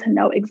able to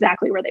know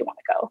exactly where they want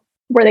to go,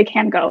 where they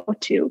can go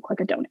to click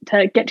a donate,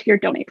 to get to your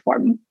donate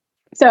form.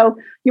 So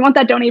you want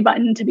that donate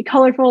button to be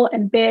colorful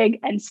and big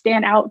and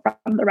stand out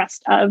from the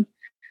rest of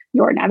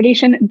your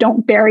navigation.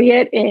 Don't bury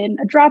it in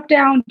a drop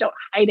down. Don't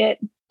hide it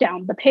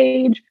down the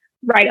page,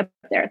 right up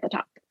there at the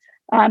top.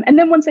 And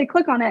then once they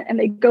click on it and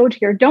they go to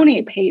your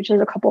donate page, there's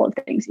a couple of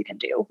things you can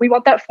do. We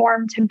want that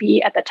form to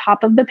be at the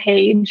top of the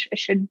page. It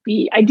should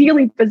be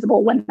ideally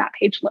visible when that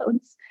page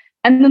loads.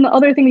 And then the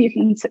other thing that you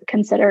can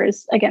consider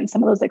is, again,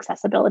 some of those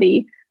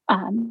accessibility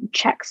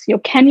checks.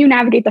 Can you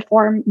navigate the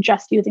form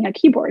just using a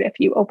keyboard? If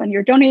you open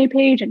your donate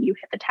page and you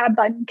hit the tab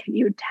button, can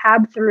you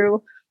tab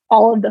through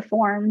all of the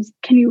forms?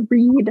 Can you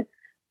read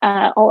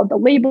all of the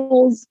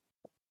labels?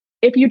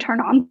 If you turn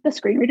on the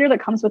screen reader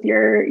that comes with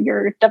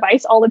your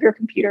device, all of your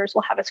computers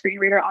will have a screen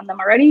reader on them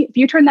already. If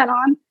you turn that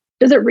on,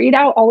 does it read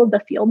out all of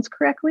the fields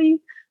correctly?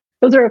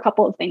 Those are a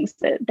couple of things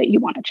that you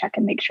want to check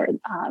and make sure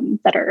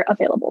that are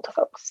available to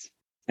folks.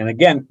 And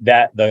again,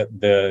 that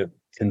the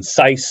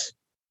concise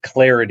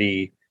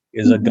clarity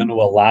is going to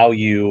allow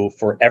you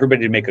for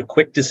everybody to make a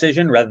quick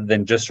decision rather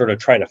than just sort of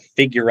try to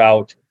figure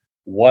out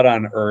what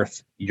on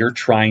earth you're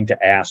trying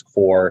to ask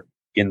for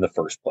in the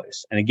first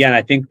place. And again,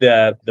 I think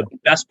the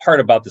best part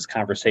about this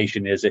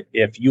conversation is that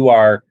if you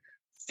are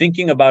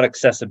thinking about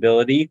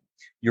accessibility,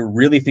 you're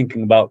really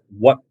thinking about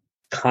what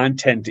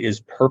content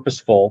is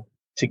purposeful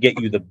to get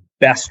you the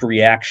best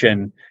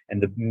reaction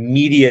and the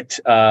immediate,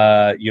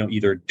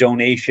 either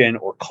donation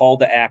or call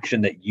to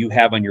action that you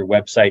have on your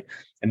website.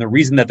 And the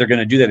reason that they're going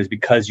to do that is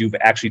because you've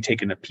actually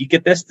taken a peek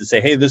at this to say,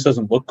 hey, this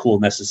doesn't look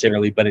cool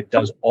necessarily, but it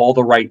does all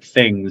the right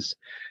things.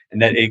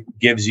 And that it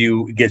gives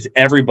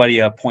everybody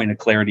a point of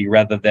clarity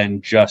rather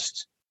than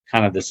just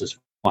kind of this is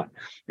fun.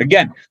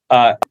 Again,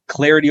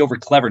 clarity over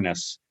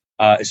cleverness,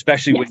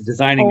 especially when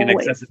designing and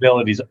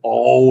accessibility, is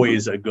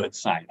always a good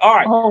sign. All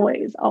right.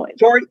 Always.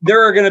 Tory,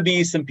 there are going to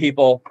be some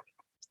people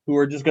who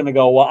are just going to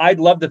go, well,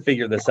 I'd love to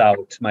figure this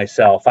out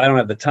myself. I don't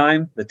have the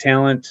time, the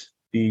talent,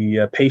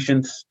 the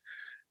patience,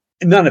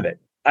 none of it.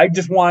 I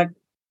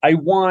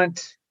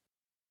want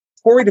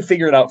Tory to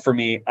figure it out for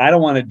me. I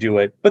don't want to do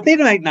it, but they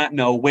might not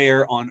know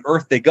where on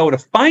earth they go to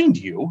find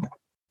you.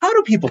 How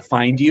do people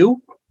find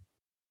you?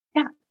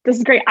 Yeah, this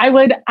is great. I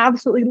would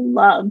absolutely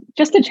love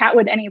just to chat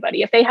with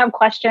anybody. If they have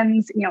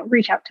questions,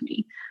 reach out to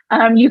me.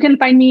 You can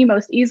find me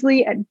most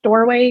easily at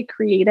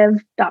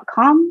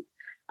doorwaycreative.com.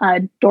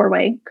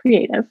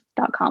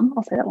 Doorwaycreative.com.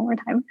 I'll say that one more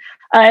time.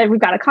 We've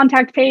got a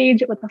contact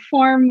page with a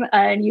form,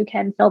 and you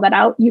can fill that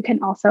out. You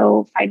can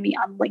also find me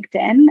on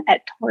LinkedIn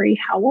at Tory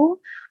Howell.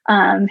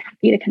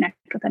 Happy to connect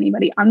with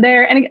anybody on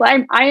there. And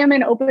I am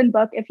an open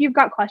book. If you've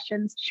got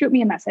questions, shoot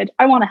me a message.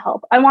 I want to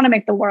help. I want to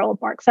make the world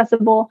more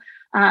accessible.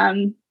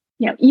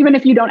 Even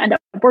if you don't end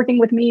up working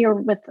with me or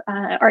with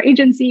our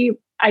agency,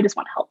 I just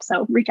want to help.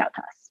 So reach out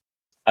to us.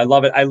 I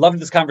love it. I loved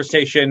this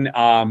conversation.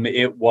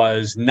 It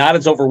was not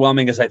as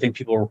overwhelming as I think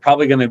people were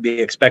probably going to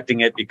be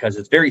expecting it, because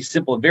it's very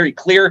simple and very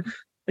clear.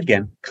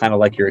 Again, kind of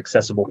like your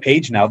accessible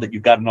page now that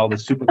you've gotten all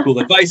this super cool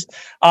advice.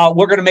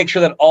 We're going to make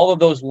sure that all of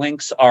those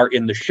links are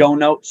in the show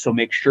notes. So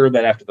make sure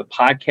that after the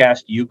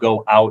podcast, you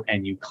go out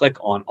and you click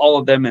on all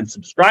of them and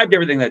subscribe to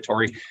everything that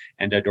Tory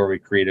and Tory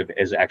Creative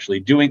is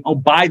actually doing. Oh,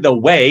 by the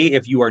way,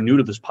 if you are new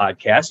to this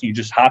podcast, you're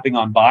just hopping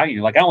on by and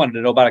you're like, I wanted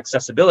to know about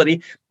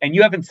accessibility, and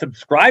you haven't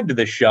subscribed to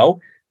this show,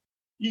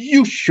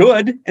 you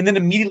should, and then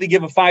immediately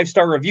give a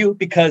 5-star review,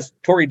 because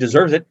Tory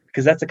deserves it,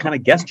 because that's the kind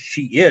of guest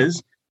she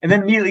is. And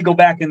then immediately go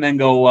back and then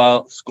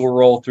go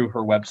scroll through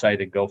her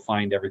website and go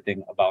find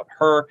everything about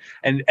her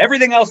and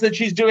everything else that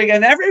she's doing.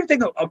 And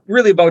everything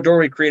really about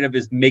Tory Creative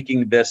is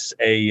making this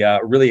a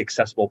really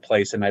accessible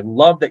place. And I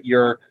love that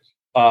your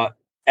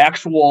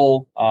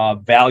actual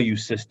value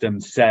system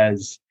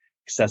says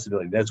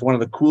accessibility. That's one of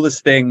the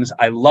coolest things.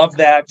 I love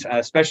that,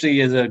 especially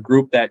as a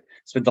group that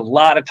spent a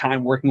lot of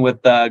time working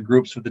with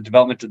groups with the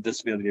developmental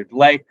disability or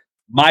delay.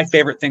 My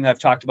favorite thing I've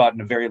talked about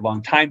in a very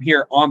long time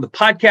here on the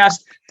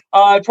podcast.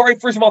 Tory,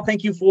 first of all,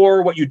 thank you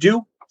for what you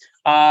do.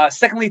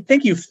 Secondly,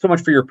 thank you so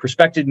much for your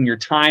perspective and your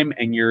time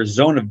and your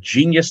zone of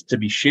genius to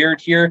be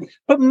shared here.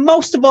 But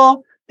most of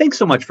all, thanks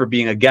so much for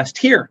being a guest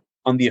here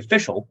on the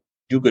official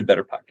Do Good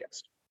Better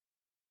podcast.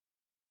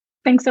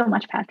 Thanks so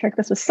much, Patrick.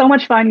 This was so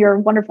much fun. You're a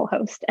wonderful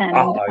host, and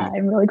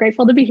I'm really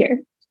grateful to be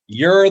here.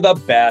 You're the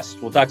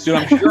best. We'll talk soon,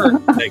 I'm sure.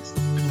 Thanks.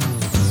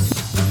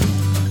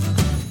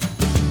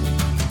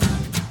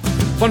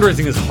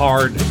 Fundraising is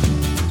hard.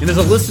 And as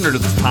a listener to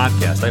this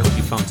podcast, I hope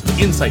you found some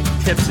insight,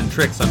 tips, and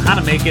tricks on how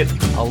to make it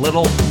a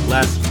little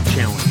less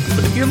challenging.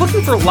 But if you're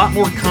looking for a lot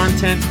more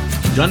content,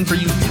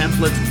 done-for-you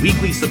templates,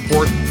 weekly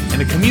support,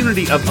 and a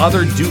community of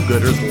other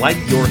do-gooders like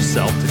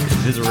yourself to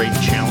commiserate,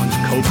 challenge,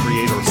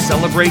 co-create, or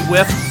celebrate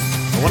with,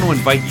 I want to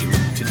invite you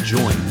to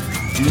join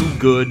Do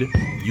Good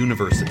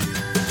University.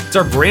 It's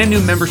our brand new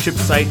membership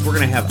site. We're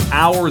going to have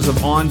hours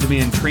of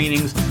on-demand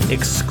trainings,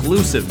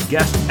 exclusive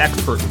guest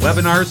expert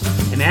webinars,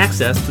 and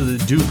access to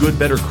the Do Good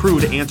Better crew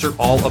to answer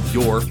all of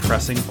your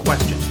pressing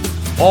questions,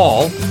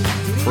 all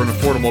for an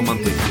affordable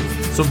monthly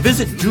fee. So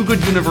visit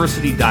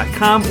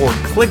dogooduniversity.com or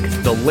click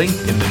the link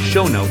in the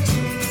show notes